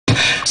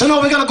So now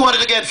we're gonna go at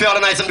it again for all the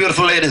nice and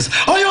beautiful ladies.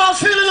 How you all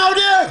feeling out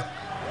there?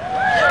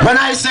 When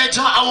I say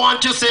Jah, I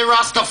want you to say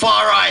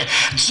Rastafari.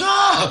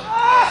 Jah!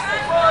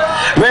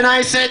 When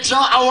I say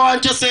Jah, I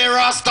want you to say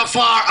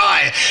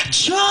Rastafari.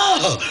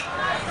 Jah!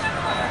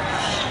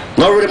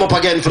 Now read them up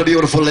again for the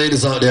beautiful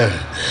ladies out there.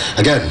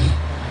 Again.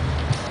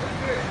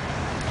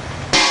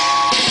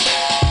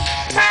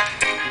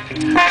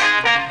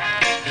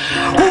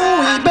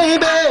 Ooh,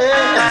 baby,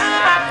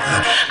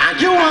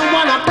 and you don't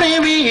wanna play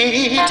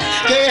with,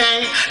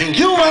 yeah, and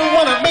you don't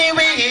wanna be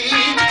with,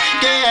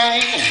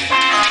 yeah.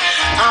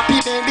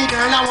 Happy baby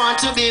girl, I want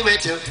to be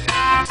with you.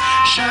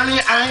 Surely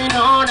I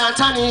know that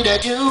I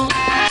needed you.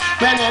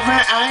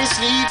 Whenever I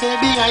sleep,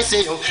 baby, I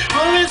see you.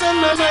 Always on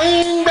my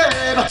mind,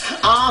 babe.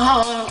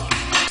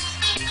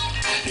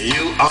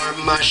 You are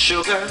my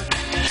sugar,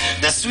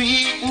 the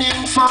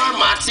sweetening for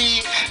my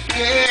tea,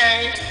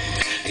 yeah.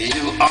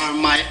 You are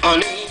my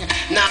honey,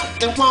 not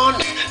the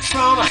one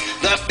from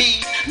the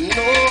bee,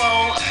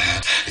 no.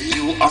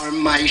 You are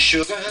my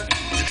sugar,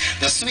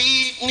 the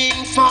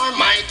sweetening for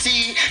my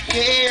tea,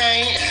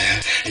 yeah.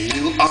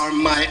 You are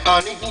my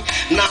honey,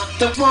 not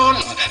the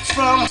one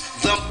from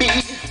the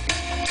bee.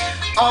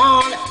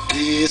 All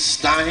this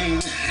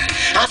time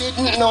I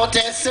didn't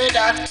notice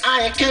that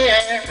I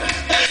care,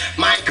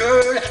 my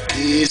girl.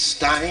 This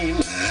time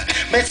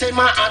may say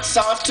my heart's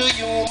off to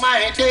you,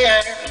 my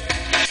dear.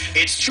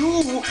 It's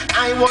true,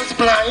 I was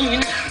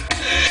blind,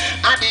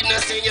 I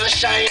didn't see your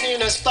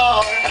shining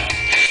star.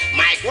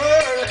 My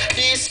girl,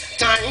 this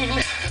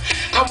time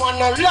I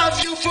wanna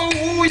love you for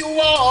who you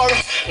are.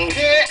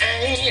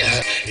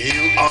 Yeah,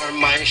 you are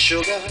my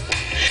sugar,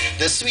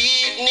 the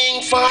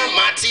sweetening for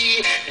my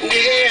tea.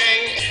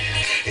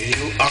 Yeah,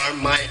 you are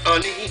my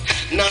honey,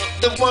 not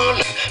the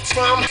one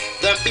from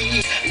the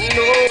bee.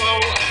 No,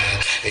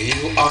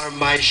 you are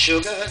my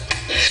sugar,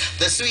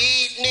 the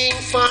sweetening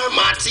for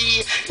my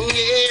tea.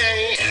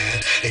 Yeah,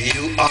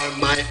 you are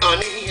my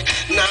honey,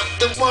 not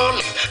the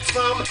one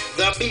from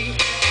the bee.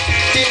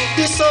 Think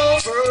this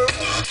over,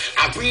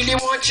 I really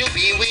want you to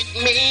be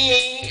with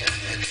me.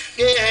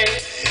 Yeah,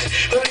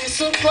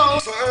 listen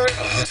clover,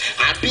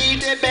 I'll be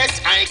the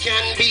best I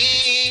can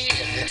be.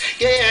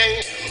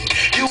 Yeah,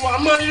 you are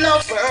my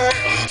lover,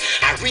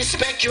 I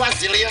respect you a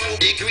zillion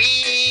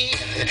degree.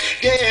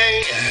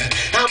 Yeah,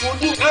 I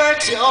wouldn't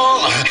hurt you,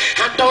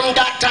 I done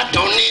that, I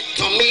done it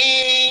to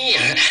me.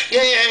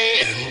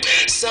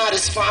 Yeah,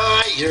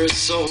 satisfy your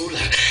soul,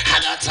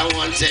 that I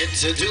wanted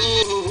to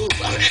do.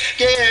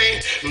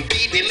 Yeah,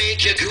 baby,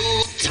 make your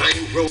good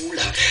time roll,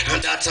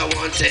 and that I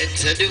wanted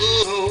to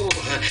do.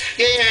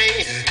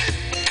 Yeah,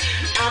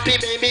 happy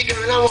baby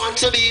girl, I want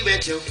to be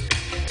with you.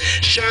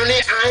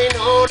 Surely I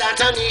know that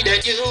I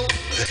needed you.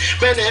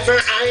 Whenever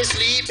I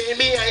sleep,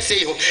 baby, I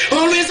see you.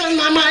 Always on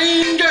my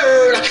mind,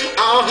 girl.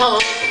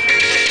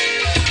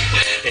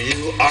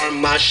 You are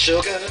my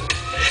sugar,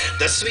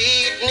 the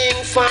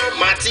sweetening for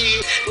my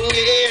tea.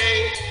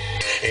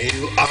 Yeah,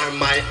 you are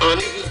my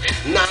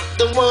honey, not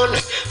the one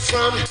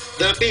from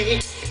the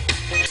bee.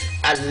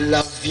 I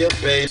love you,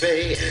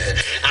 baby,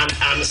 and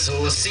I'm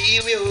so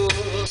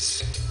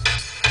serious.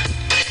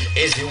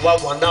 Is you I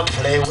wanna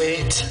play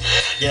with?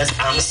 Yes,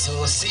 I'm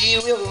so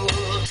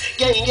serious.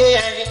 Yeah,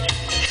 yeah.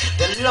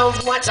 The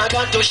love what I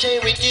got to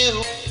share with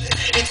you,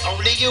 it's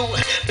only you,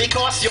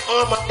 because you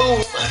are my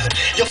boo.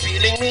 You're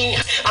feeling me,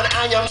 and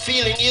I am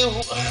feeling you.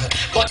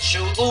 But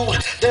you,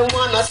 they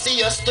wanna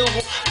see us too.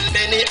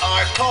 Many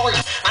are called,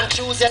 and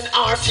choosing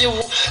are few.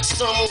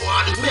 Some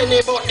want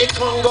many, but the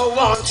Congo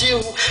want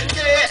you.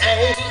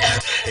 Yeah,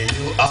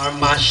 you are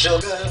my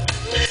sugar,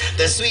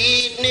 the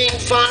sweetening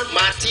for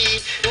my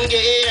tea.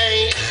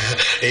 Yeah,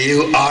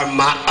 you are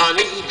my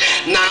honey,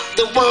 not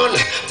the one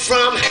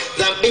from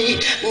the bee.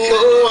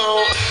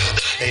 No,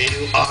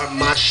 you are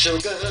my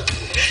sugar,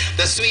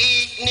 the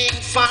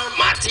sweetening for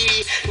my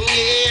tea.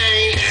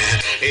 Yeah,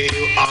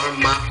 you are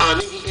my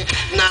honey,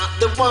 not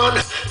the one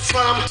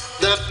from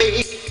the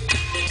bee.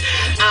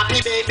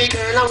 Happy baby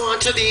girl, I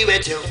want to be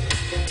with you.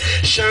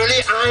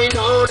 Surely I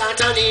know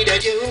that I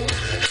needed you.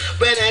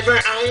 Whenever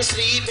I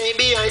sleep,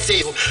 baby, I see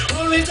you.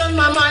 Always on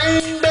my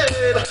mind,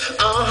 babe.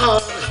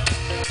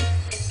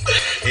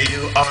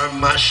 You are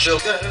my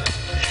sugar,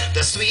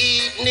 the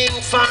sweetening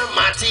for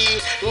my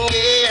tea.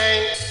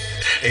 Yeah,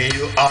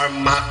 you are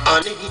my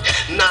honey,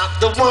 not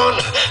the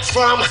one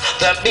from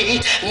the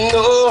bee.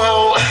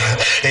 No,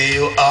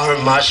 you are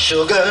my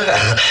sugar,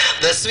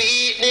 the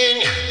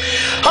sweetening.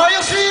 How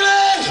you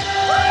feeling?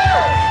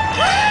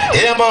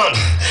 Yeah, man.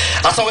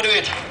 That's how we do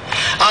it.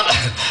 And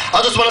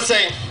I just want to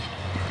say,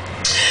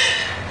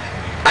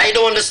 I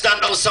don't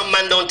understand how some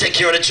men don't take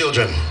care of the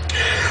children.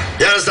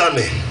 You understand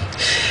me?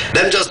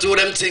 Them just do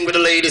them thing with the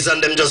ladies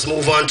and them just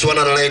move on to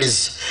another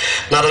ladies.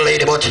 Not a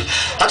lady, but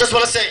I just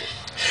want to say,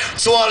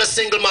 so all the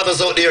single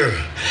mothers out there,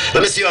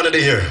 let me see you under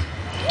here.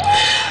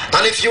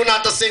 And if you're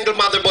not a single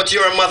mother but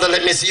you're a mother,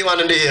 let me see you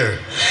under here.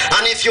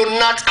 And if you're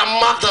not a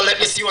mother, let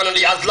me see you under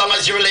here. As long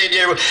as you're a lady,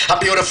 a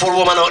beautiful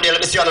woman out there,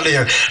 let me see you under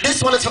here.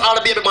 This one is for all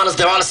the baby mothers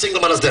there, all the single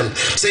mothers them.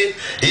 See?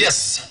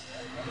 Yes.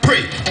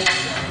 Pray.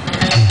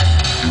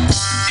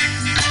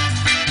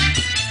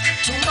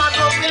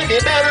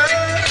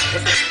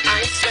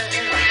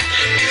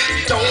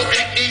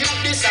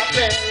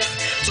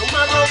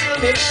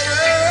 be better.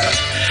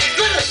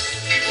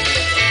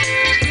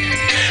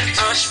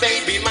 Hush,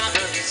 baby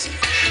mothers,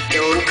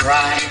 don't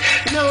cry,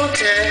 no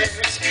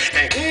tears.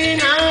 And you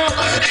know,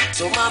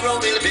 tomorrow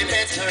will be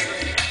better.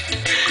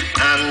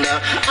 And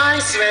I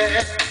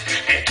swear,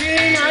 and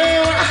you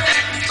know,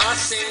 us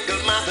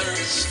single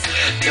mothers,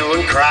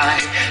 don't cry,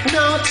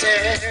 no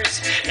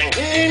tears. And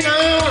you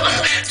know,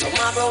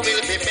 tomorrow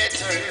will be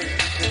better.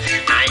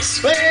 I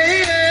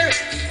swear.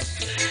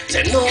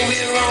 Say no,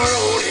 we're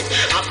around it.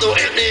 Have to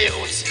help the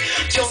youths.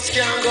 Just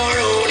can't go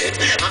around it.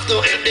 Have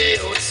to help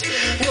the youths.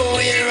 No,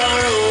 we're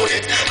around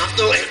it. Have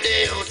to help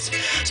the youths.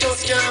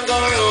 Just can't go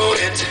around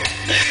it.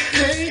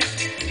 Hey.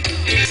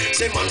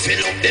 Say man fill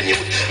up them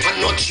youth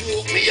and not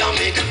joke me a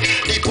make.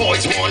 The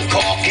boys want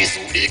cocky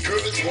so the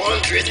girls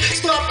want dress.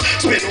 Stop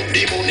spend up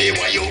the money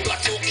while you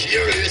got so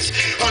careless.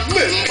 And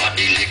remember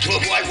the little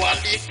boy while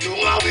live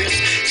down a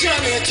waist.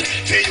 Janet,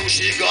 for you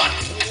she got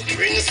two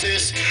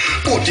princess.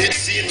 But it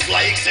seems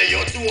like say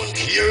you don't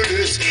care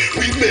this.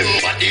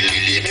 Remember the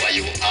lily boy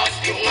you have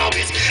down a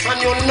waist.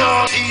 And you're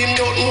not even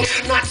nothing,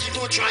 not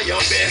even try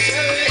your best.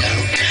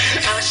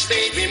 Ash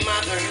baby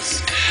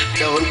mothers,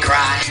 don't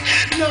cry,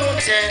 no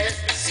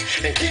tears.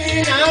 And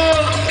you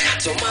know,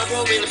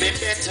 tomorrow will be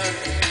better.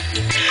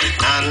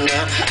 And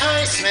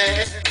I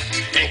swear,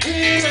 and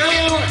you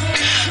know,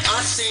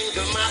 us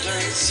single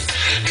mothers,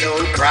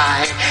 don't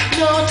cry,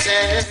 no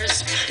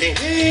tears. And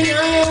you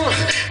know,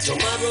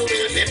 tomorrow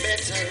will be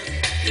better.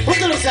 What's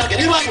the second?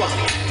 You want one?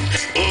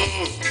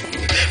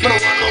 Me no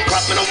want no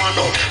crap, me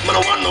no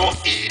want no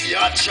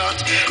idiot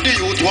chat. The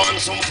youth want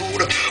some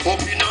food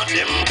up in a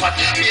them pot.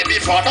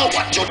 Baby father,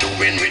 what you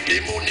doing with the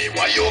money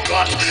what you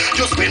got?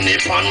 You spend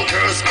it on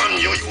girls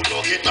and you no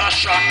get a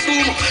shot.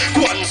 Boom,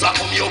 Kwanzaa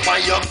come you buy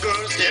your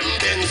girls them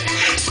Benz.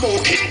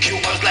 Smoking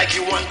Cubans like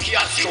you want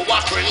cats show a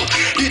friend.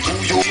 The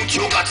two youth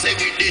you got say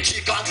with the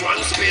chickens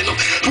run spin.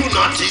 Do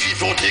not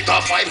even take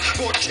a five,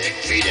 go check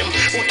for them.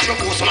 But you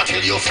go so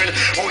tell your friend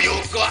how you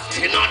got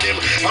 10 of them.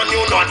 And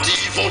you not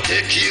even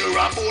take care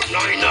about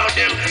 9 of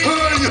them.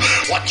 Hey,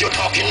 what you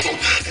talking about?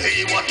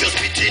 Hey, what you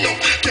spitting up?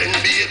 10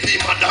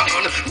 baby mother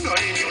and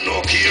 9 you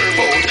no care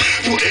about.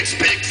 You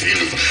expect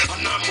feelings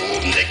and I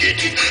move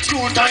negative.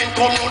 School time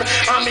come on,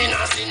 I mean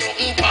I see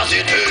nothing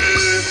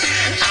positive.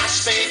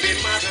 Ash baby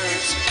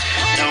mothers,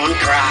 don't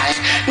cry,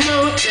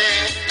 no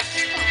tears.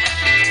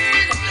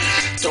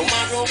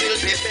 Tomorrow will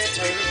be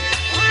better.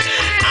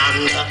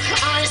 And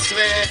I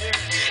swear,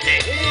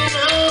 you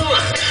know,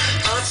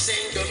 us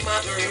single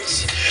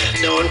mothers,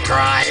 don't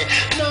cry,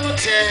 no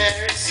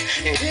tears.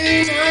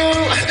 You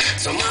know,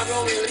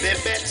 tomorrow will be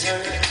better.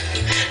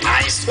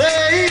 I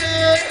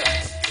swear.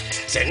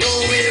 Say no,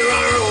 we're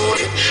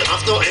around it.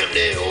 Have to help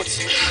the youths.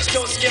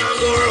 Just can't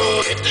go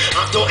around it.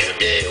 Have to help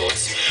the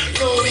youths.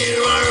 No, we're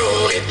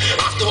around it.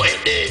 Have to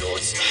help the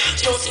youths.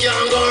 Just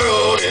can't go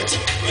around it.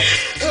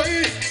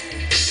 Hey.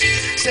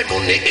 Say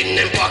money in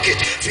them pocket,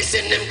 fi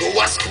send them go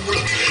to school.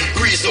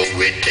 Reason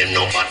with them,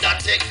 no bother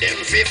take them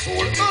fi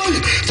fool.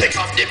 Take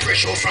off the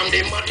pressure from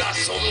the mother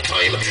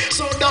sometime,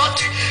 so that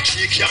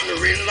she can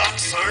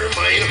relax her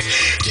mind.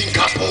 Think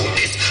about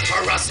this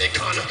for a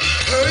second.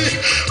 Hey,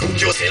 put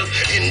yourself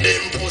in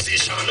them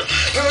position.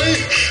 Hey,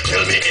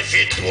 tell me if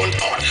it don't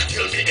hard.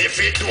 Tell me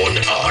if it don't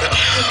hard.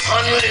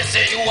 Unless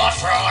say you are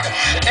fraud.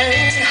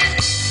 Hey.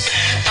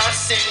 Us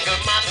single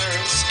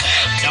mothers,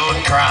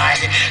 don't cry,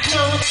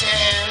 no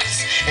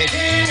tears. And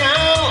you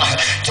know,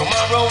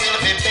 tomorrow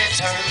will be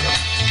better.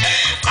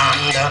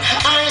 And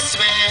I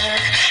swear,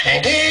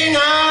 and you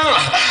know,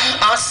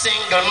 us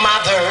single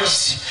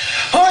mothers.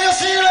 How you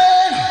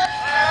feeling?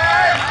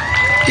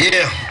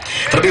 Yeah,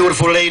 the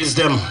beautiful ladies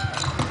them.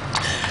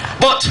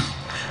 But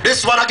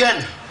this one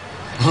again.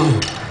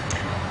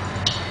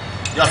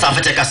 You just have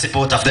to take a sip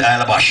out of the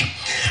Isle of Bash.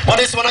 But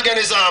this one again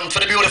is for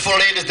the beautiful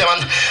ladies there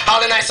and all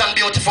the nice and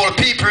beautiful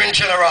people in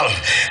general.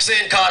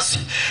 Saying cause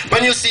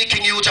when you see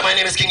King Ujah, my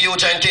name is King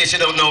Ujah in case you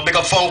don't know, big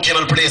up funky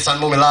in place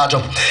and moving large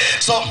up.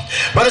 So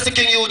when you see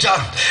King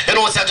Ujah, you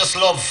know I just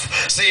love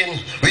saying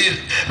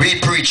we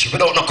preach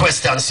without no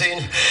question, saying,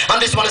 and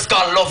this one is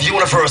called Love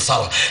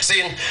Universal,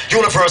 saying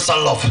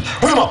universal love.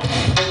 Run 'em up.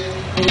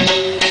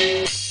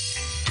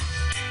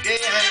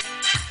 Yeah.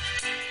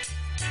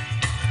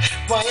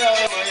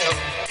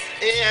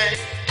 Yeah.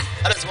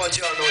 I just want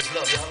you all to know it's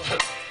love, y'all.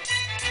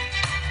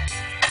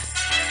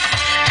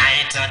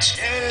 I touch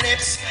your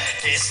lips,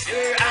 kiss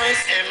your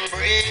eyes,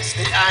 embrace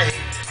the eye.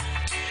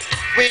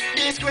 With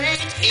these great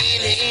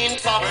healing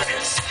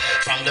powers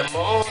from the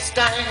Most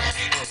High.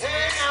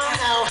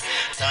 Now,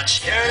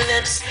 touch your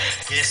lips,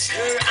 kiss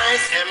your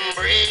eyes,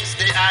 embrace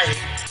the eye.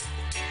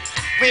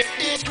 With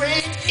these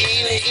great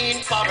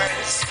healing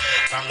powers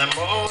from the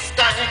Most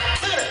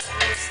High.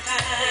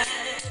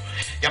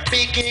 You're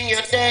picking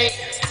your day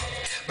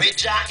with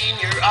joy in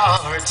your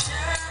heart,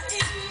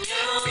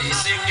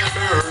 peace in your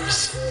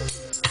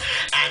nerves,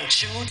 and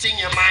truth in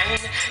your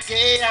mind.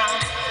 Yeah,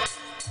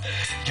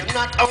 you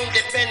not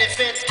only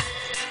benefit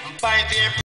by their